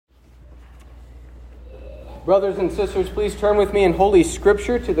Brothers and sisters, please turn with me in Holy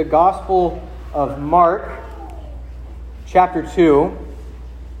Scripture to the Gospel of Mark, chapter 2,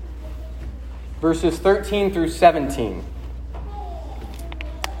 verses 13 through 17.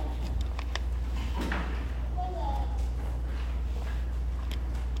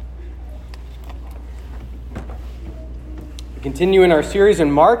 We continue in our series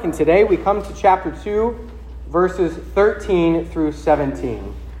in Mark, and today we come to chapter 2, verses 13 through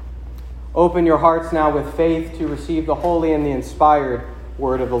 17. Open your hearts now with faith to receive the holy and the inspired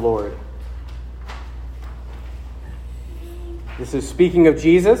word of the Lord. This is speaking of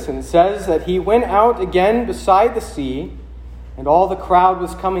Jesus, and it says that he went out again beside the sea, and all the crowd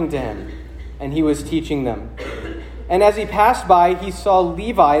was coming to him, and he was teaching them. And as he passed by, he saw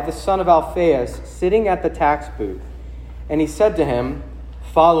Levi, the son of Alphaeus, sitting at the tax booth. And he said to him,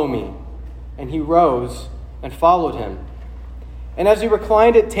 "Follow me." And he rose and followed him. And as he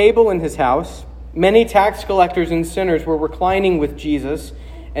reclined at table in his house, many tax collectors and sinners were reclining with Jesus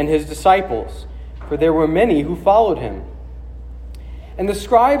and his disciples, for there were many who followed him. And the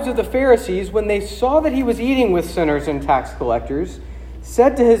scribes of the Pharisees, when they saw that he was eating with sinners and tax collectors,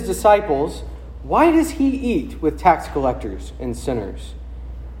 said to his disciples, "Why does he eat with tax collectors and sinners?"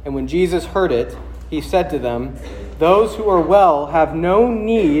 And when Jesus heard it, he said to them, "Those who are well have no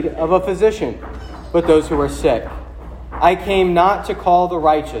need of a physician, but those who are sick. I came not to call the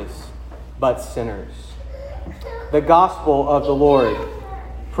righteous, but sinners." The gospel of the Lord.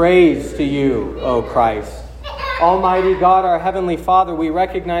 Praise to you, O Christ. Almighty God, our Heavenly Father, we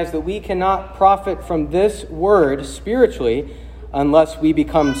recognize that we cannot profit from this word spiritually unless we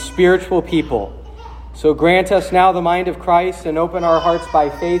become spiritual people. So grant us now the mind of Christ and open our hearts by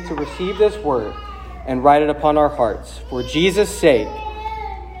faith to receive this word and write it upon our hearts. For Jesus' sake,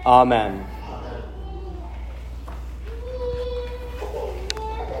 amen.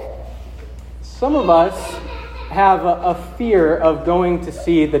 Some of us have a fear of going to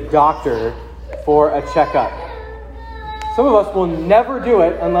see the doctor for a checkup. Some of us will never do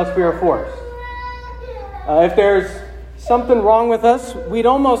it unless we are forced. If there's something wrong with us, we'd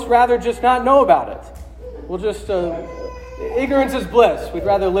almost rather just not know about it. We'll just, ignorance is bliss. We'd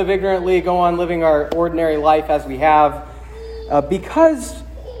rather live ignorantly, go on living our ordinary life as we have, because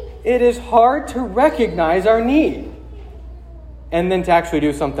it is hard to recognize our need and then to actually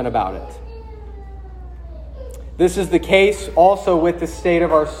do something about it. This is the case also with the state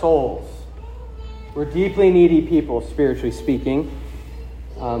of our souls. We're deeply needy people, spiritually speaking,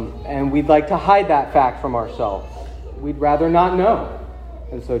 and we'd like to hide that fact from ourselves. We'd rather not know,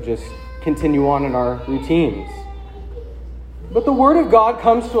 and so just continue on in our routines. But the Word of God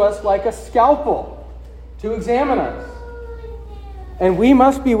comes to us like a scalpel to examine us, and we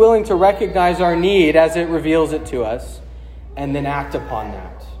must be willing to recognize our need as it reveals it to us, and then act upon that.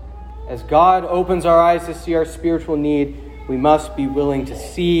 As God opens our eyes to see our spiritual need, we must be willing to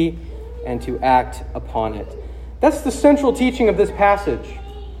see and to act upon it. That's the central teaching of this passage.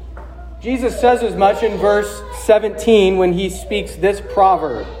 Jesus says as much in verse 17 when he speaks this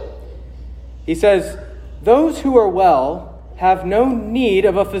proverb. He says, "Those who are well have no need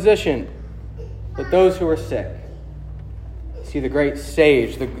of a physician, but those who are sick." See, the great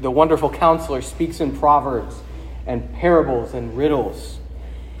sage, the wonderful counselor, speaks in proverbs and parables and riddles.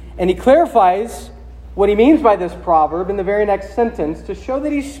 And he clarifies what he means by this proverb in the very next sentence to show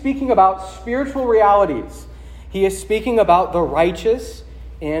that he's speaking about spiritual realities. He is speaking about the righteous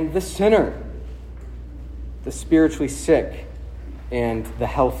and the sinner, the spiritually sick and the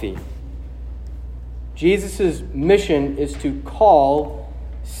healthy. Jesus' mission is to call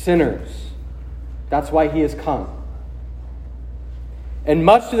sinners. That's why he has come. And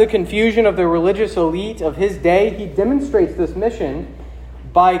much to the confusion of the religious elite of his day, he demonstrates this mission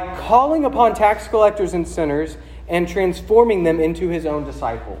by calling upon tax collectors and sinners and transforming them into his own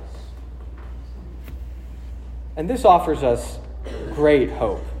disciples. And this offers us great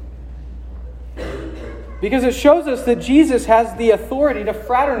hope, because it shows us that Jesus has the authority to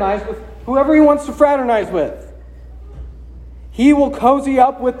fraternize with whoever he wants to fraternize with. He will cozy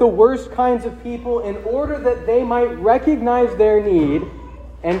up with the worst kinds of people in order that they might recognize their need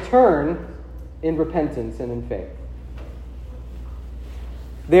and turn in repentance and in faith.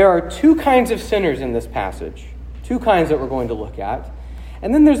 There are two kinds of sinners in this passage, two kinds that we're going to look at.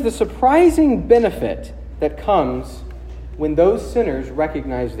 And then there's the surprising benefit that comes when those sinners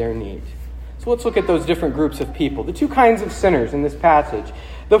recognize their need. So let's look at those different groups of people, the two kinds of sinners in this passage.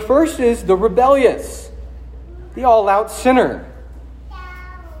 The first is the rebellious, the all-out sinner.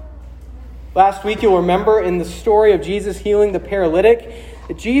 Last week, you'll remember in the story of Jesus healing the paralytic,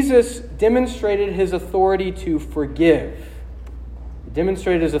 that Jesus demonstrated his authority to forgive.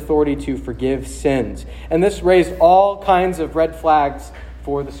 demonstrated his authority to forgive sins. And this raised all kinds of red flags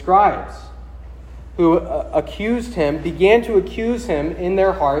for the scribes, who began to accuse him in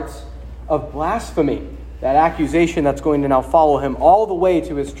their hearts of blasphemy. That accusation that's going to now follow him all the way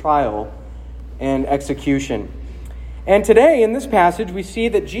to his trial and execution. And today, in this passage, we see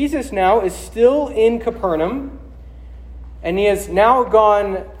that Jesus now is still in Capernaum, and he has now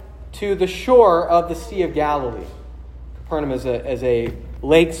gone to the shore of the Sea of Galilee. Capernaum is a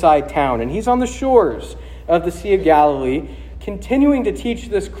lakeside town, and he's on the shores of the Sea of Galilee, continuing to teach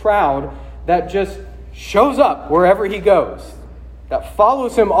this crowd that just shows up wherever he goes, that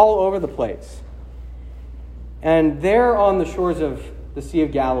follows him all over the place. And there on the shores of the Sea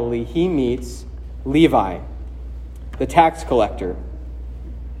of Galilee, he meets Levi, the tax collector.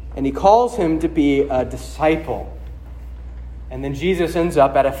 And he calls him to be a disciple. And then Jesus ends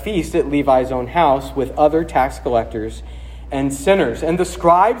up at a feast at Levi's own house with other tax collectors and sinners. And the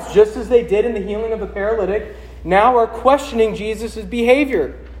scribes, just as they did in the healing of the paralytic, now are questioning Jesus'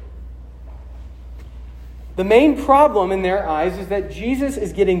 behavior. The main problem in their eyes is that Jesus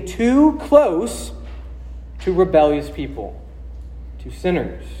is getting too close to rebellious people, to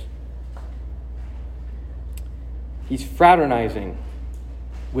sinners. He's fraternizing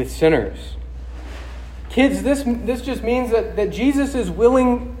with sinners. Kids, this just means that Jesus is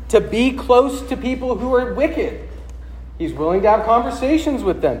willing to be close to people who are wicked. He's willing to have conversations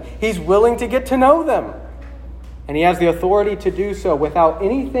with them. He's willing to get to know them. And he has the authority to do so without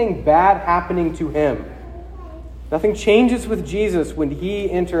anything bad happening to him. Nothing changes with Jesus when he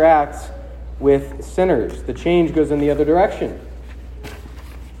interacts with sinners. The change goes in the other direction.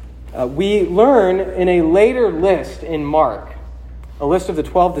 We learn in a later list in Mark, a list of the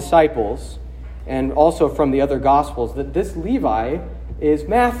 12 disciples, and also from the other Gospels, that this Levi is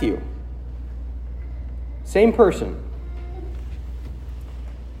Matthew. Same person.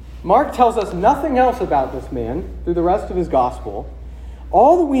 Mark tells us nothing else about this man through the rest of his Gospel.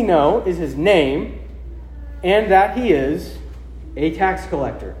 All that we know is his name and that he is a tax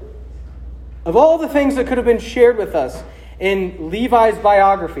collector. Of all the things that could have been shared with us in Levi's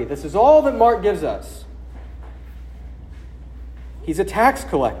biography, this is all that Mark gives us. He's a tax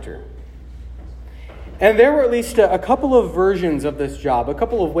collector. And there were at least a couple of versions of this job, a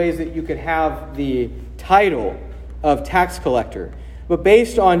couple of ways that you could have the title of tax collector. But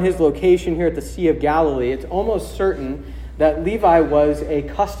based on his location here at the Sea of Galilee, it's almost certain that Levi was a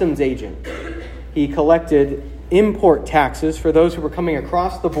customs agent. He collected import taxes for those who were coming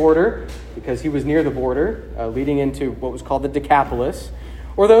across the border, because he was near the border, leading into what was called the Decapolis,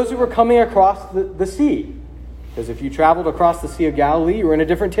 or those who were coming across the sea. Because if you traveled across the Sea of Galilee, you were in a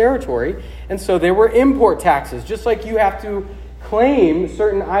different territory. And so there were import taxes, just like you have to claim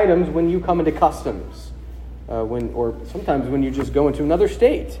certain items when you come into customs, or sometimes when you just go into another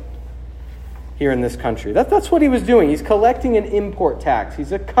state here in this country. That's what he was doing. He's collecting an import tax.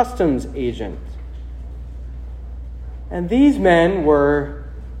 He's a customs agent. And these men were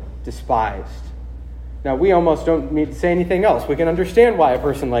despised. Now, we almost don't need to say anything else. We can understand why a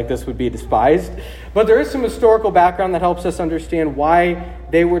person like this would be despised. But there is some historical background that helps us understand why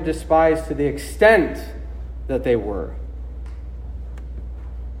they were despised to the extent that they were.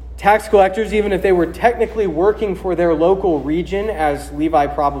 Tax collectors, even if they were technically working for their local region, as Levi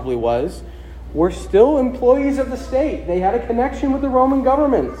probably was, were still employees of the state. They had a connection with the Roman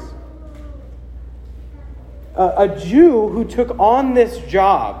government. A Jew who took on this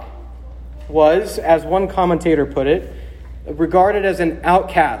job was, as one commentator put it, regarded as an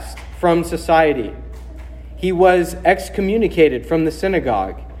outcast from society. He was excommunicated from the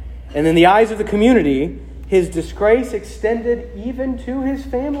synagogue. And in the eyes of the community, his disgrace extended even to his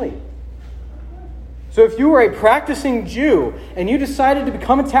family. So if you were a practicing Jew and you decided to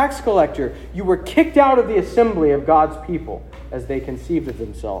become a tax collector, you were kicked out of the assembly of God's people as they conceived of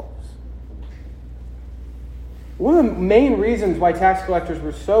themselves. One of the main reasons why tax collectors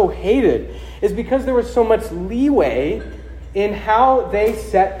were so hated is because there was so much leeway in how they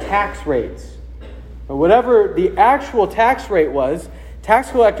set tax rates. But whatever the actual tax rate was, tax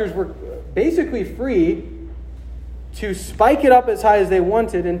collectors were basically free to spike it up as high as they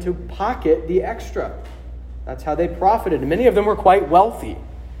wanted and to pocket the extra. That's how they profited. And many of them were quite wealthy.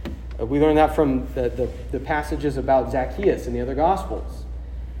 We learn that from the passages about Zacchaeus in the other Gospels.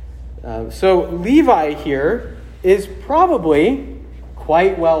 So Levi here is probably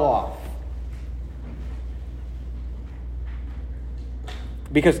quite well off,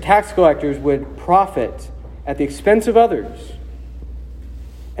 because tax collectors would profit at the expense of others.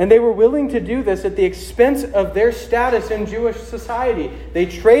 And they were willing to do this at the expense of their status in Jewish society. They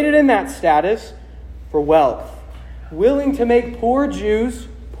traded in that status for wealth. willing to make poor Jews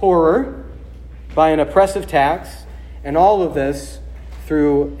poorer by an oppressive tax, and all of this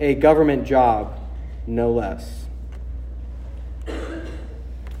through a government job, no less.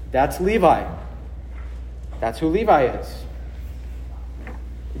 That's Levi. That's who Levi is.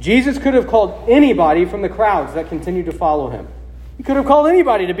 Jesus could have called anybody from the crowds that continued to follow him. He could have called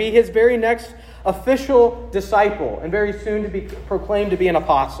anybody to be his very next official disciple and very soon to be proclaimed to be an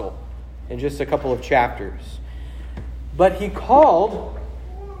apostle in just a couple of chapters. But he called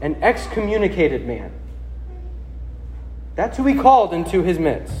an excommunicated man. That's who he called into his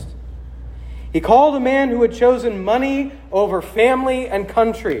midst. He called a man who had chosen money over family and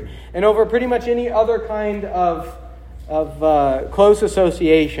country and over pretty much any other kind of close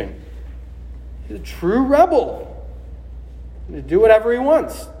association. He's a true rebel. To do whatever he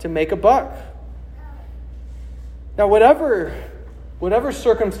wants to make a buck. Now, whatever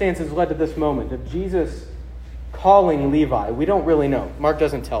circumstances led to this moment of Jesus calling Levi, we don't really know. Mark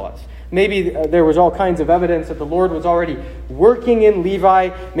doesn't tell us. Maybe there was all kinds of evidence that the Lord was already working in Levi.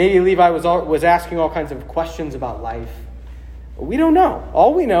 Maybe Levi was asking all kinds of questions about life. But we don't know.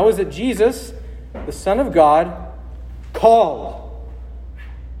 All we know is that Jesus, the Son of God, called.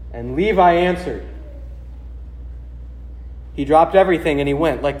 And Levi answered. He dropped everything and he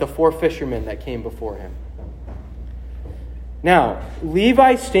went, like the 4 fishermen that came before him. Now,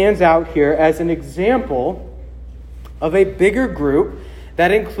 Levi stands out here as an example of a bigger group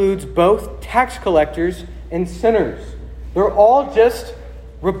that includes both tax collectors and sinners. They're all just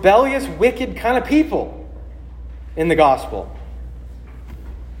rebellious, wicked kind of people in the gospel.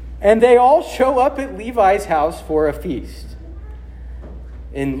 And they all show up at Levi's house for a feast.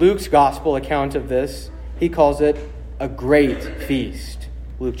 In Luke's gospel account of this, he calls it a great feast.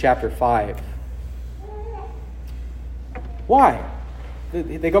 Luke chapter 5. Why?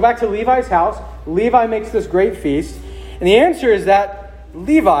 They go back to Levi's house. Levi makes this great feast. And the answer is that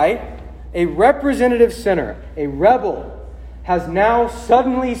Levi, a representative sinner, a rebel, has now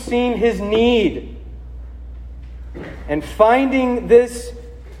suddenly seen his need. And finding this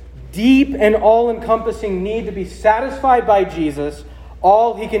deep and all-encompassing need to be satisfied by Jesus,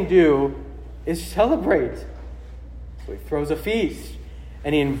 all he can do is celebrate. So he throws a feast,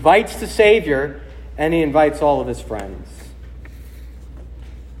 and he invites the Savior, and he invites all of his friends.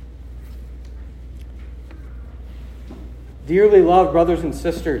 Dearly loved brothers and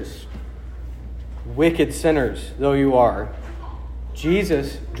sisters, wicked sinners though you are,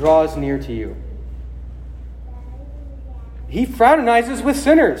 Jesus draws near to you. He fraternizes with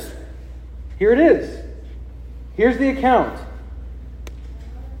sinners. Here it is. Here's the account.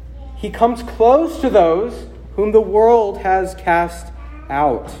 He comes close to those whom the world has cast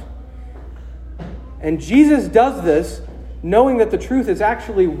out. And Jesus does this knowing that the truth is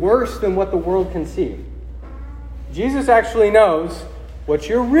actually worse than what the world can see. Jesus actually knows what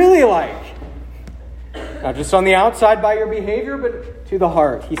you're really like. Not just on the outside by your behavior, but to the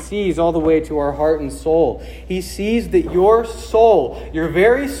heart. He sees all the way to our heart and soul. He sees that your soul, your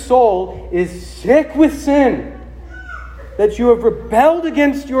very soul, is sick with sin. That you have rebelled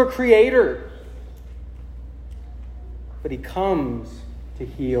against your Creator. But He comes to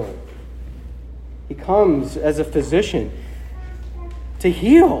heal. He comes as a physician to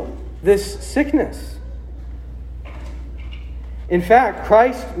heal this sickness. In fact,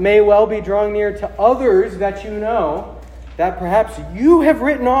 Christ may well be drawing near to others that you know that perhaps you have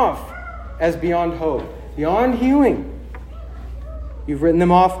written off as beyond hope, beyond healing. You've written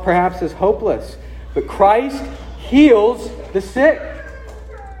them off perhaps as hopeless. But Christ heals the sick.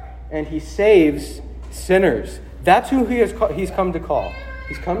 And He saves sinners. That's who He's come to call.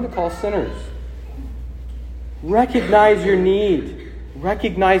 He's come to call sinners. Recognize your need.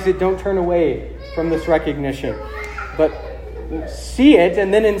 Recognize it. Don't turn away from this recognition. But see it,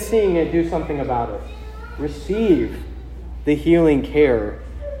 and then in seeing it, do something about it. Receive the healing care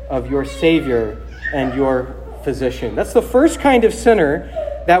of your Savior and your physician. That's the first kind of sinner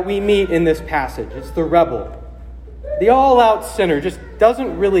that we meet in this passage. It's the rebel. The all-out sinner just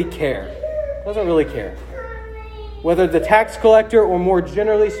doesn't really care. Doesn't really care. Whether the tax collector or, more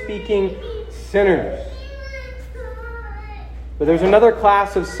generally speaking, sinners. But there's another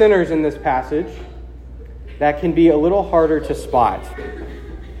class of sinners in this passage that can be a little harder to spot.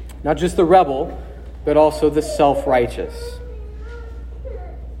 Not just the rebel, but also the self-righteous.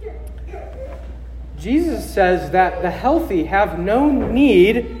 Jesus says that the healthy have no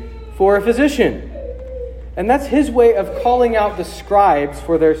need for a physician. And that's His way of calling out the scribes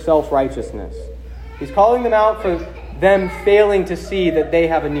for their self-righteousness. He's calling them out for them failing to see that they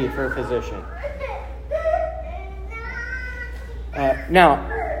have a need for a physician. Now,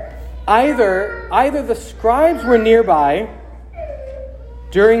 either the scribes were nearby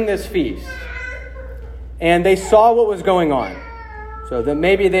during this feast, and they saw what was going on. So that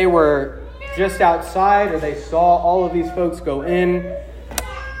maybe they were just outside, or they saw all of these folks go in,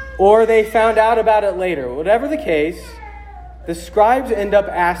 or they found out about it later. Whatever the case, the scribes end up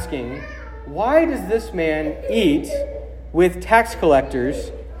asking, why does this man eat with tax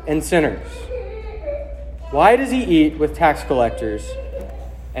collectors and sinners? Why does he eat with tax collectors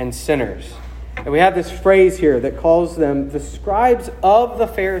and sinners? And we have this phrase here that calls them the scribes of the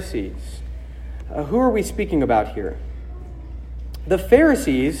Pharisees. Who are we speaking about here? The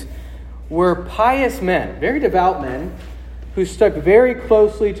Pharisees were pious men, very devout men, who stuck very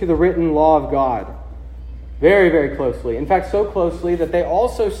closely to the written law of God. Very, very closely. In fact, so closely that they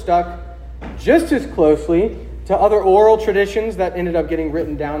also stuck just as closely to other oral traditions that ended up getting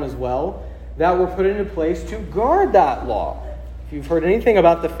written down as well, that were put into place to guard that law. If you've heard anything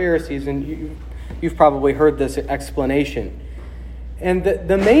about the Pharisees, and you've probably heard this explanation. And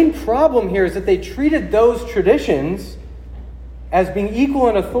the main problem here is that they treated those traditions as being equal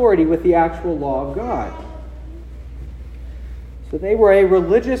in authority with the actual law of God. So they were a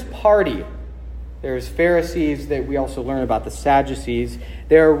religious party. There's Pharisees, that we also learn about the Sadducees.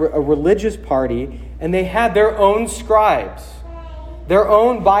 They're a religious party, and they had their own scribes, their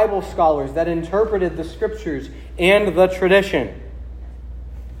own Bible scholars that interpreted the scriptures and the tradition.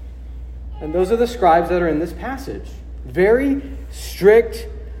 And those are the scribes that are in this passage. Very strict,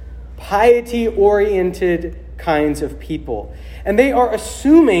 piety-oriented kinds of people. And they are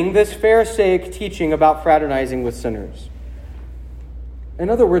assuming this Pharisaic teaching about fraternizing with sinners. In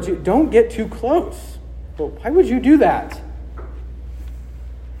other words, don't get too close. Well, why would you do that?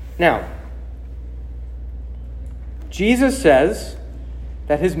 Now, Jesus says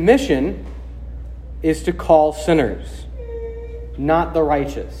that his mission is to call sinners, not the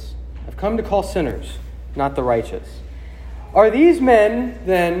righteous. I've come to call sinners, not the righteous. Are these men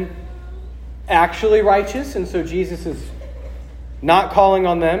then actually righteous, and so Jesus is not calling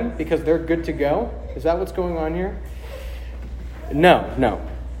on them because they're good to go? Is that what's going on here? No.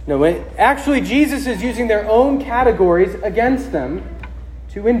 Actually, Jesus is using their own categories against them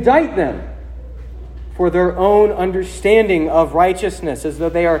to indict them for their own understanding of righteousness, as though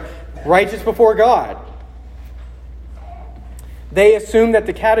they are righteous before God. They assume that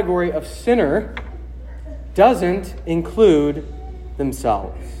the category of sinner doesn't include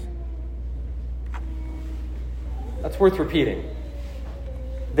themselves. That's worth repeating.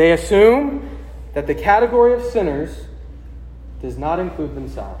 They assume that the category of sinners does not include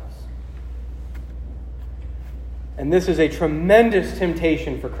themselves. And this is a tremendous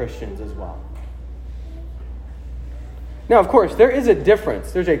temptation for Christians as well. Now, of course, there is a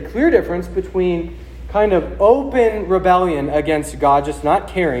difference. There's a clear difference between kind of open rebellion against God, just not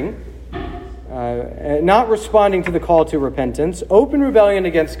caring, not responding to the call to repentance, open rebellion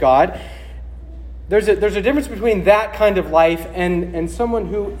against God. There's a difference between that kind of life and someone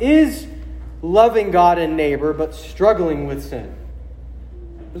who is loving God and neighbor, but struggling with sin.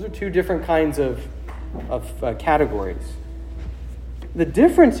 Those are two different kinds of categories. The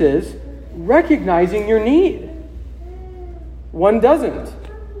difference is recognizing your need. One doesn't.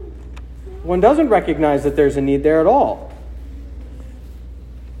 One doesn't recognize that there's a need there at all.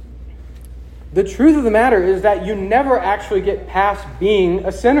 The truth of the matter is that you never actually get past being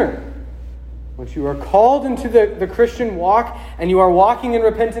a sinner. Once you are called into the Christian walk and you are walking in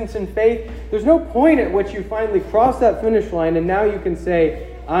repentance and faith, there's no point at which you finally cross that finish line and now you can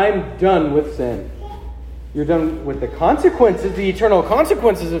say, I'm done with sin. You're done with the consequences, the eternal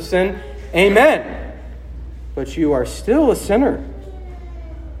consequences of sin. Amen. But you are still a sinner.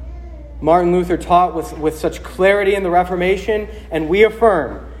 Martin Luther taught with such clarity in the Reformation, and we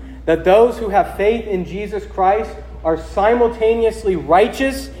affirm that those who have faith in Jesus Christ are simultaneously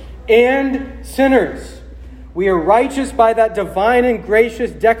righteous and sinners. We are righteous by that divine and gracious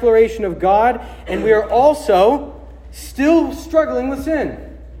declaration of God, and we are also still struggling with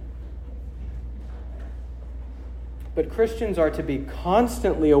sin. But Christians are to be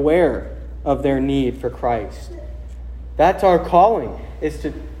constantly aware of their need for Christ. That's our calling, is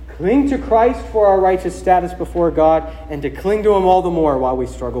to cling to Christ for our righteous status before God and to cling to Him all the more while we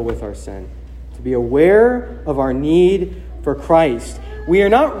struggle with our sin. To be aware of our need for Christ. We are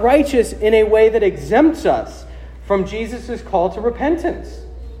not righteous in a way that exempts us from Jesus' call to repentance.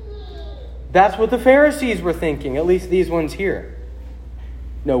 That's what the Pharisees were thinking, at least these ones here.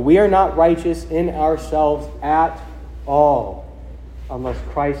 No, we are not righteous in ourselves at all unless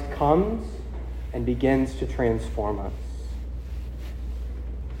Christ comes and begins to transform us.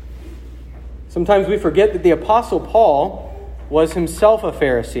 Sometimes we forget that the Apostle Paul was himself a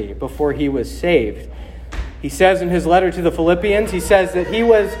Pharisee before he was saved. He says in his letter to the Philippians, he says that he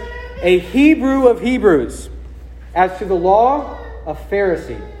was a Hebrew of Hebrews. As to the law, a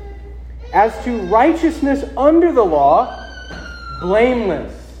Pharisee. As to righteousness under the law,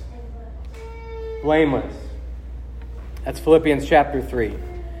 blameless. Blameless. That's Philippians chapter 3.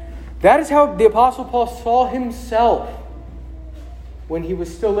 That is how the Apostle Paul saw himself when he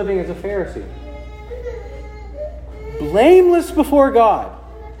was still living as a Pharisee. Blameless before God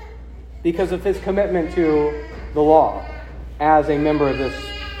because of his commitment to the law as a member of this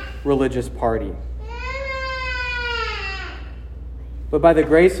religious party. But by the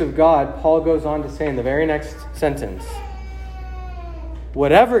grace of God, Paul goes on to say in the very next sentence,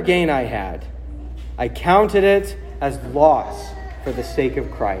 whatever gain I had, I counted it as loss for the sake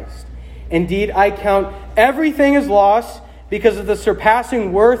of Christ. Indeed, I count everything as loss because of the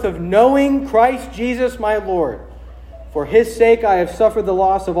surpassing worth of knowing Christ Jesus my Lord. For his sake I have suffered the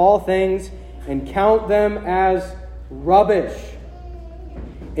loss of all things and count them as rubbish,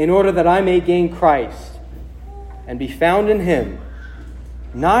 in order that I may gain Christ and be found in him,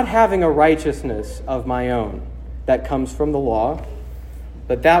 not having a righteousness of my own that comes from the law,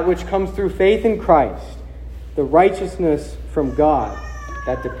 but that which comes through faith in Christ, the righteousness from God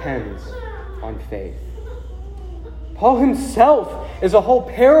that depends on faith. Paul himself is a whole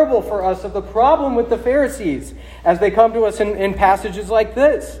parable for us of the problem with the Pharisees as they come to us in passages like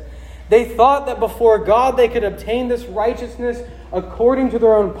this. They thought that before God they could obtain this righteousness according to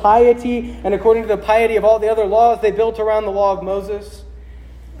their own piety and according to the piety of all the other laws they built around the law of Moses.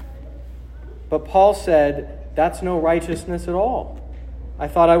 But Paul said, that's no righteousness at all. I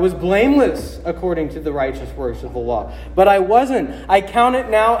thought I was blameless according to the righteous works of the law. But I wasn't. I count it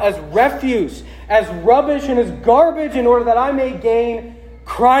now as refuse, as rubbish and as garbage in order that I may gain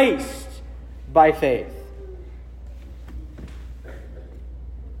Christ by faith.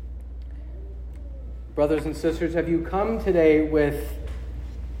 Brothers and sisters, have you come today with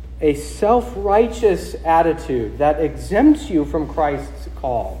a self-righteous attitude that exempts you from Christ's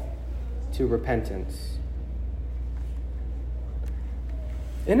call to repentance?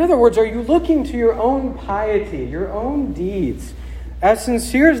 In other words, are you looking to your own piety, your own deeds, as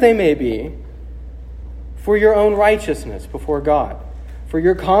sincere as they may be, for your own righteousness before God, for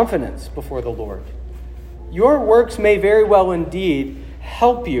your confidence before the Lord? Your works may very well indeed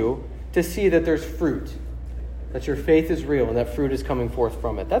help you to see that there's fruit, that your faith is real and that fruit is coming forth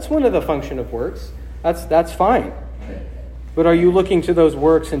from it. That's one of the function of works. That's fine. But are you looking to those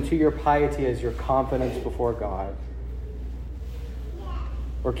works and to your piety as your confidence before God?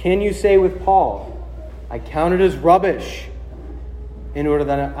 Or can you say with Paul, I count it as rubbish in order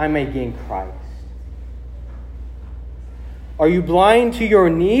that I may gain Christ? Are you blind to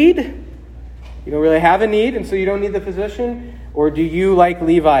your need? You don't really have a need, and so you don't need the physician? Or do you, like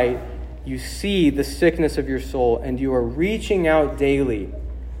Levi, you see the sickness of your soul and you are reaching out daily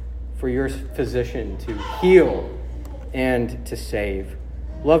for your physician to heal and to save?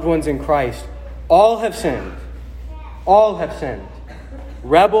 Loved ones in Christ, all have sinned. All have sinned.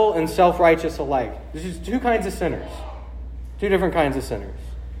 Rebel and self-righteous alike. There's just two kinds of sinners. Two different kinds of sinners.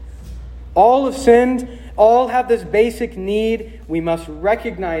 All have sinned. All have this basic need. We must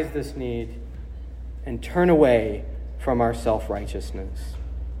recognize this need and turn away from our self-righteousness.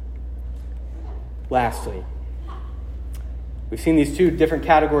 Lastly, we've seen these two different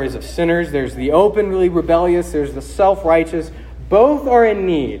categories of sinners. There's the openly rebellious. There's the self-righteous. Both are in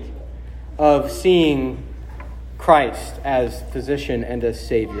need of seeing Christ as physician and as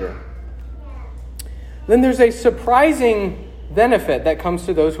Savior. Then there's a surprising benefit that comes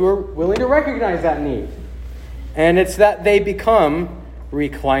to those who are willing to recognize that need. And it's that they become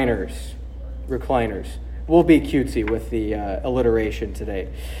recliners. Recliners. We'll be cutesy with the alliteration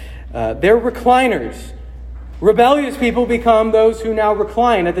today. They're recliners. Rebellious people become those who now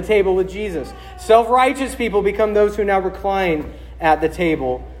recline at the table with Jesus. Self-righteous people become those who now recline at the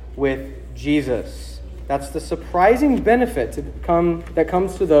table with Jesus. That's the surprising benefit that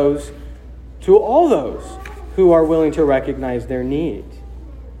comes to all those who are willing to recognize their need.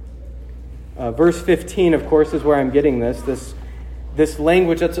 Verse 15, of course, is where I'm getting this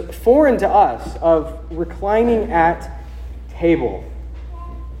language that's foreign to us of reclining at table.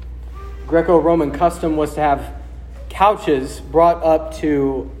 Greco-Roman custom was to have couches brought up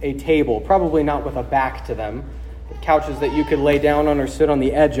to a table, probably not with a back to them, but couches that you could lay down on or sit on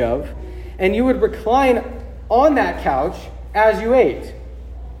the edge of. And you would recline on that couch as you ate,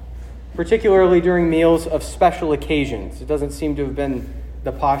 particularly during meals of special occasions. It doesn't seem to have been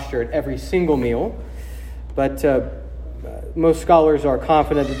the posture at every single meal, but most scholars are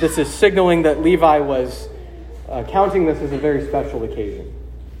confident that this is signaling that Levi was counting this as a very special occasion.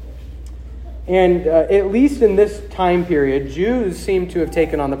 And at least in this time period, Jews seem to have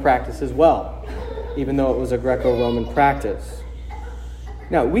taken on the practice as well, even though it was a Greco-Roman practice.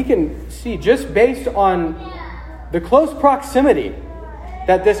 Now, we can see just based on the close proximity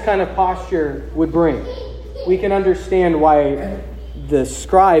that this kind of posture would bring, we can understand why the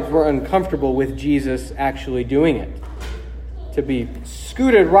scribes were uncomfortable with Jesus actually doing it. To be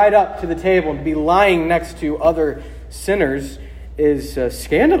scooted right up to the table and to be lying next to other sinners is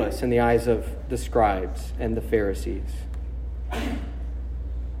scandalous in the eyes of the scribes and the Pharisees.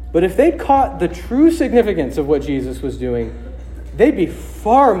 But if they'd caught the true significance of what Jesus was doing, they'd be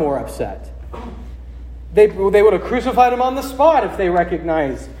far more upset. They would have crucified him on the spot if they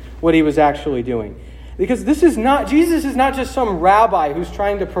recognized what he was actually doing. Because Jesus is not just some rabbi who's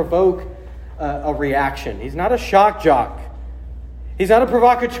trying to provoke a reaction. He's not a shock jock. He's not a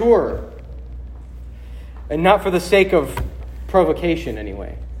provocateur. And not for the sake of provocation,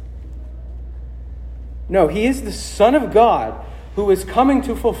 anyway. No, he is the Son of God who is coming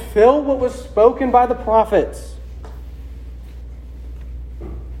to fulfill what was spoken by the prophets.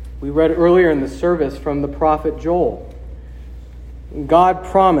 We read earlier in the service from the prophet Joel. God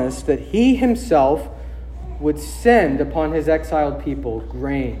promised that he himself would send upon his exiled people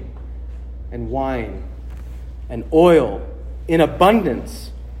grain and wine and oil in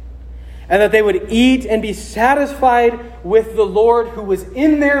abundance, and that they would eat and be satisfied with the Lord who was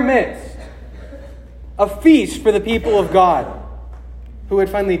in their midst, a feast for the people of God who had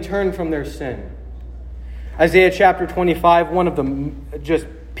finally turned from their sin. Isaiah chapter 25, one of the just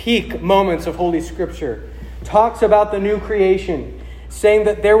peak moments of Holy Scripture, talks about the new creation, saying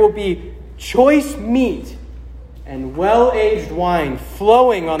that there will be choice meat and well-aged wine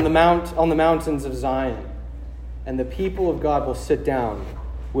flowing on the mountains of Zion. And the people of God will sit down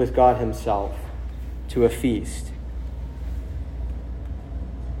with God himself to a feast.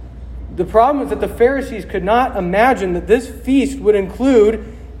 The problem is that the Pharisees could not imagine that this feast would include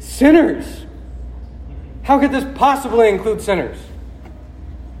sinners. How could this possibly include sinners?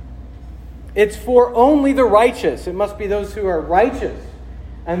 It's for only the righteous. It must be those who are righteous.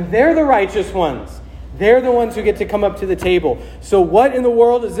 And they're the righteous ones. They're the ones who get to come up to the table. So what in the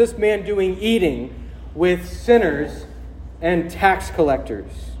world is this man doing eating with sinners and tax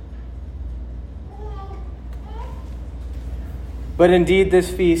collectors? But indeed,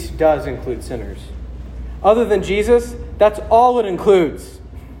 this feast does include sinners. Other than Jesus, that's all it includes.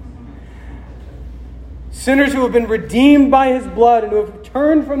 Sinners who have been redeemed by his blood and who have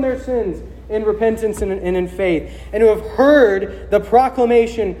turned from their sins in repentance and in faith, and who have heard the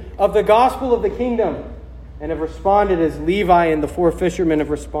proclamation of the gospel of the kingdom and have responded as Levi and the 4 fishermen have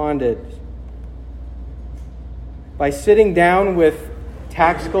responded. By sitting down with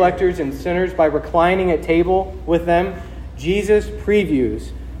tax collectors and sinners, by reclining at table with them, Jesus previews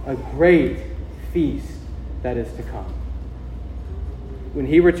a great feast that is to come. When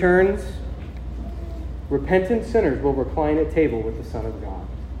he returns, repentant sinners will recline at table with the Son of God.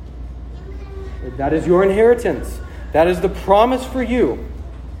 That is your inheritance. That is the promise for you.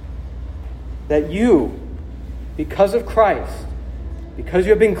 That you, because of Christ, because you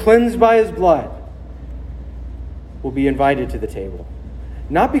have been cleansed by his blood, will be invited to the table.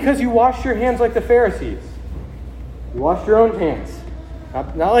 Not because you washed your hands like the Pharisees. You washed your own hands.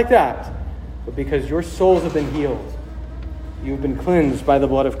 Not like that. But because your souls have been healed. You have been cleansed by the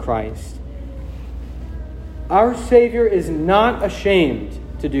blood of Christ. Our Savior is not ashamed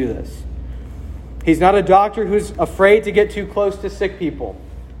to do this. He's not a doctor who's afraid to get too close to sick people.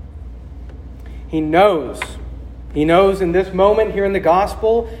 He knows. He knows in this moment here in the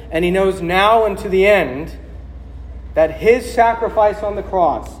gospel, and he knows now and to the end, that his sacrifice on the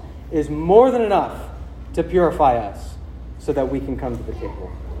cross is more than enough to purify us so that we can come to the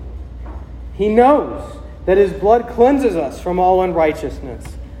table. He knows that his blood cleanses us from all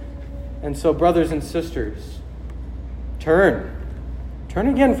unrighteousness. And so, brothers and sisters, turn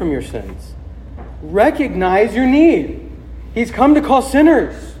again from your sins. Recognize your need. He's come to call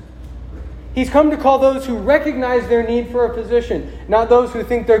sinners. He's come to call those who recognize their need for a physician, not those who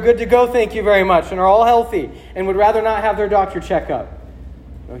think they're good to go, thank you very much, and are all healthy and would rather not have their doctor check up.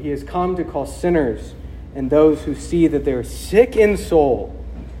 No, he has come to call sinners and those who see that they're sick in soul.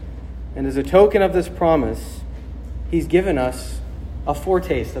 And as a token of this promise, he's given us a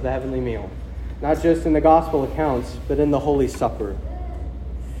foretaste of the heavenly meal, not just in the gospel accounts, but in the Holy Supper.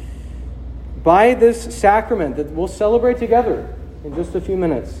 By this sacrament that we'll celebrate together in just a few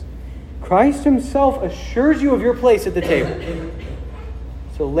minutes, Christ himself assures you of your place at the table.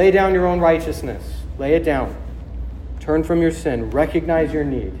 So lay down your own righteousness. Lay it down. Turn from your sin. Recognize your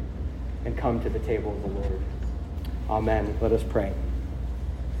need. And come to the table of the Lord. Amen. Let us pray.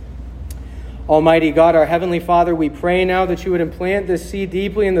 Almighty God, our Heavenly Father, we pray now that you would implant this seed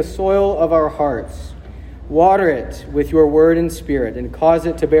deeply in the soil of our hearts. Water it with your word and spirit, and cause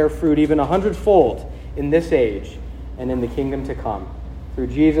it to bear fruit even 100-fold in this age and in the kingdom to come. Through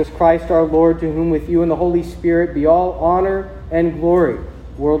Jesus Christ our Lord, to whom with you and the Holy Spirit be all honor and glory,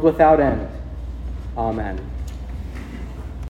 world without end. Amen.